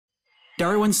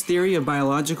Darwin's theory of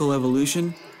biological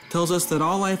evolution tells us that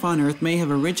all life on Earth may have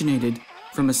originated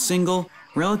from a single,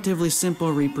 relatively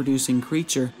simple reproducing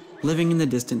creature living in the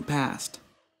distant past.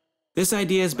 This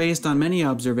idea is based on many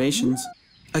observations.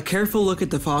 A careful look at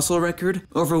the fossil record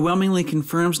overwhelmingly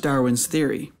confirms Darwin's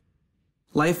theory.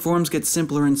 Life forms get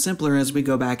simpler and simpler as we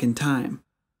go back in time.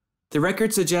 The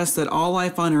record suggests that all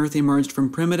life on Earth emerged from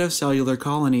primitive cellular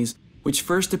colonies, which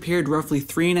first appeared roughly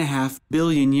 3.5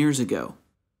 billion years ago.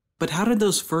 But how did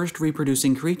those first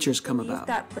reproducing creatures come about?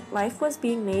 That life was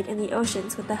being made in the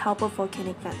oceans with the help of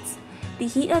volcanic vents. The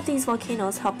heat of these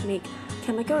volcanoes helped make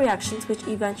chemical reactions which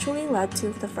eventually led to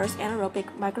the first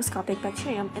anaerobic microscopic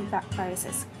bacterium and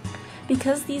viruses.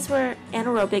 Because these were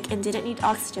anaerobic and didn't need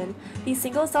oxygen, these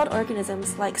single-celled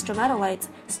organisms like stromatolites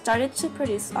started to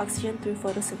produce oxygen through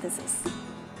photosynthesis.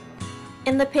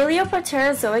 In the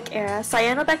Paleoproterozoic era,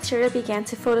 cyanobacteria began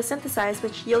to photosynthesize,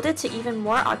 which yielded to even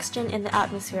more oxygen in the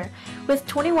atmosphere. With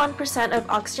 21% of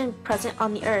oxygen present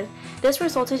on the Earth, this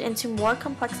resulted into more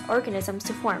complex organisms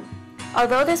to form.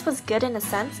 Although this was good in a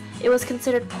sense, it was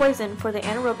considered poison for the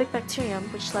anaerobic bacterium,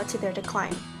 which led to their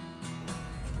decline.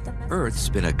 Earth's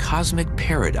been a cosmic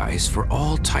paradise for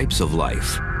all types of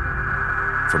life,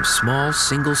 from small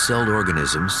single-celled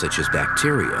organisms such as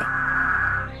bacteria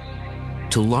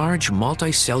to large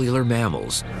multicellular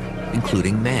mammals,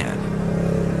 including man.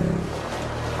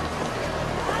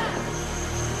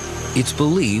 It's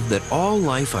believed that all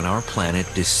life on our planet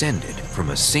descended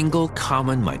from a single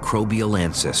common microbial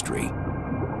ancestry,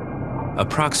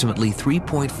 approximately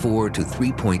 3.4 to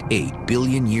 3.8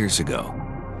 billion years ago.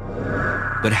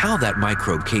 But how that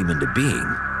microbe came into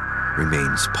being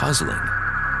remains puzzling.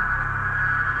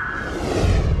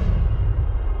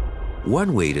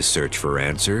 One way to search for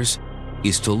answers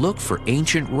is to look for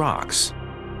ancient rocks,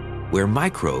 where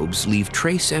microbes leave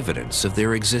trace evidence of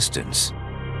their existence.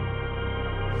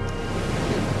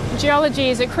 Geology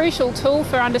is a crucial tool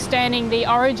for understanding the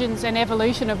origins and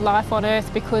evolution of life on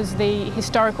Earth because the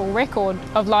historical record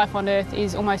of life on Earth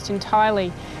is almost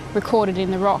entirely recorded in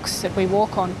the rocks that we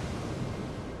walk on.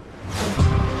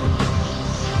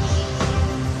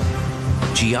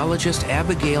 Geologist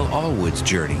Abigail Allwood's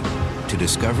journey to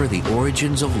discover the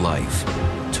origins of life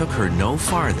took her no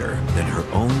farther than her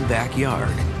own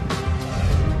backyard.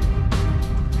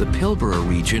 The Pilbara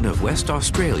region of West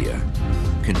Australia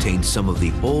contains some of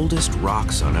the oldest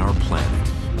rocks on our planet.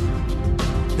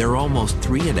 They're almost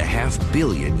 3.5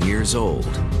 billion years old.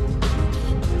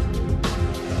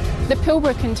 The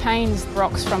Pilbara contains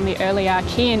rocks from the early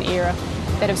Archean era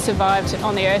that have survived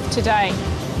on the Earth today.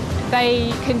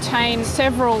 They contain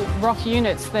several rock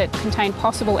units that contain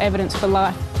possible evidence for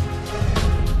life.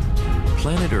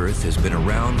 Planet Earth has been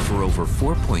around for over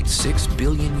 4.6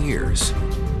 billion years.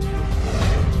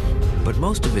 But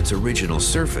most of its original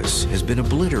surface has been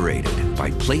obliterated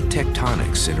by plate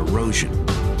tectonics and erosion.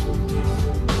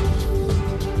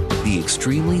 The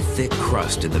extremely thick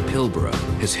crust in the Pilbara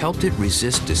has helped it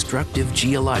resist destructive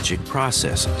geologic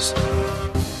processes.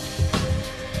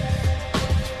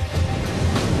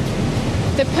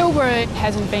 The Pilbara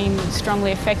hasn't been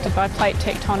strongly affected by plate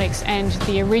tectonics, and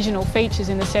the original features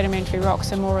in the sedimentary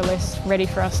rocks are more or less ready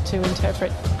for us to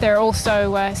interpret. There are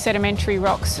also sedimentary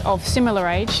rocks of similar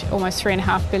age, almost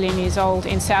 3.5 billion years old,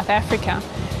 in South Africa.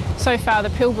 So far, the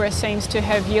Pilbara seems to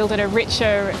have yielded a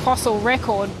richer fossil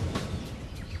record.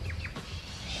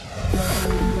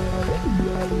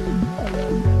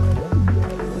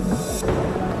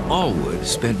 Allwood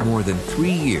spent more than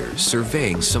 3 years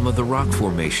surveying some of the rock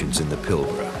formations in the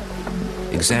Pilbara,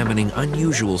 examining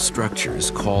unusual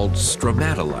structures called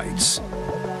stromatolites,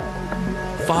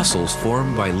 fossils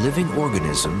formed by living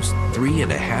organisms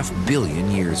 3.5 billion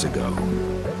years ago.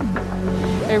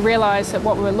 We realised that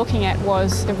what we were looking at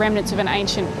was the remnants of an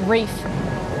ancient reef,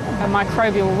 a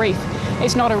microbial reef.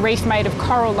 It's not a reef made of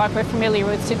coral like we're familiar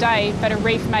with today, but a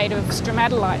reef made of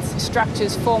stromatolites,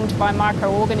 structures formed by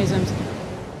microorganisms.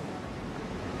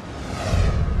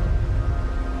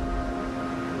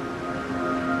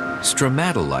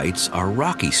 Stromatolites are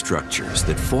rocky structures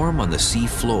that form on the sea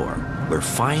floor, where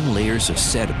fine layers of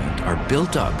sediment are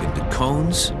built up into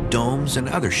cones, domes, and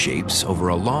other shapes over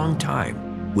a long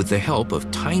time with the help of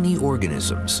tiny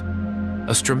organisms.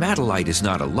 A stromatolite is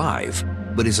not alive,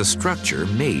 but is a structure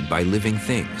made by living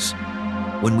things.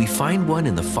 When we find one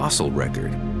in the fossil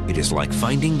record, it is like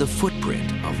finding the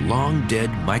footprint of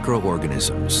long-dead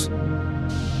microorganisms.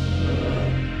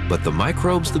 But the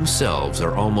microbes themselves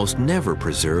are almost never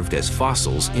preserved as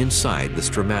fossils inside the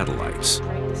stromatolites.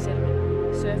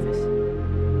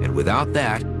 And without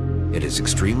that, it is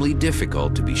extremely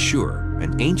difficult to be sure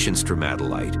an ancient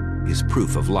stromatolite is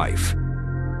proof of life.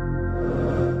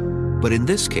 But in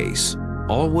this case,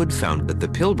 Allwood found that the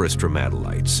Pilbara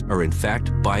stromatolites are in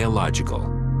fact biological.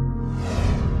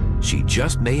 She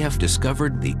just may have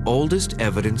discovered the oldest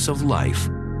evidence of life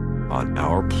on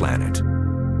our planet.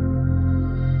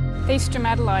 These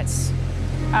stromatolites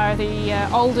are the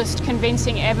oldest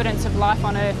convincing evidence of life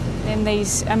on Earth. And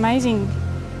these amazing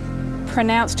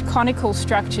pronounced conical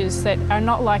structures that are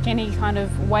not like any kind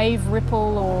of wave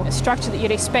ripple or a structure that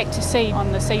you'd expect to see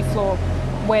on the seafloor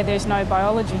where there's no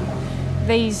biology.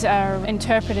 These are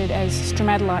interpreted as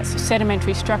stromatolites,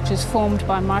 sedimentary structures formed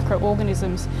by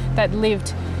microorganisms that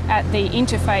lived at the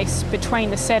interface between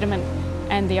the sediment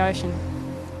and the ocean.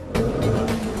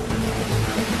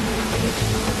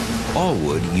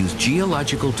 Allwood used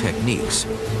geological techniques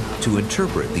to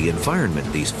interpret the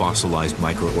environment these fossilized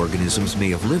microorganisms may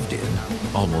have lived in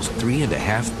almost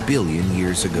 3.5 billion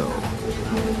years ago.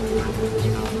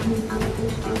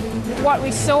 What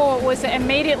we saw was that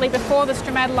immediately before the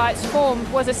stromatolites formed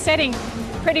was a setting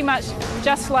pretty much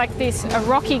just like this, a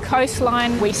rocky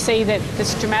coastline. We see that the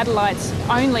stromatolites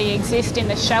only exist in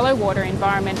the shallow water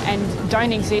environment and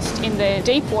don't exist in the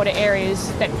deep water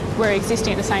areas that were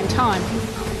existing at the same time.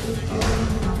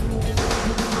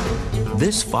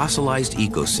 This fossilized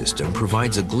ecosystem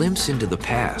provides a glimpse into the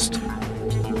past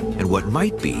and what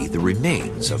might be the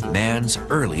remains of man's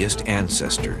earliest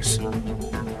ancestors.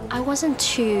 I wasn't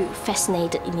too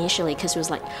fascinated initially because it was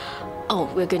like,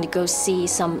 oh, we're going to go see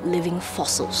some living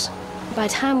fossils. By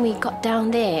the time we got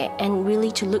down there and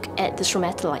really to look at the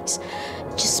stromatolites,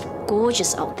 just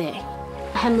gorgeous out there.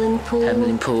 Hamlin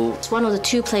Pool. It's one of the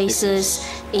 2 places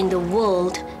in the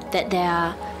world that they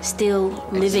are still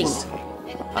living.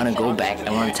 I want to go back.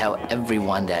 I want to tell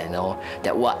everyone that, you know,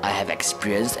 that what I have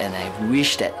experienced, and I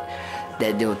wish that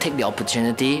they will take the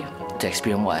opportunity to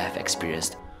experience what I have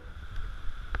experienced.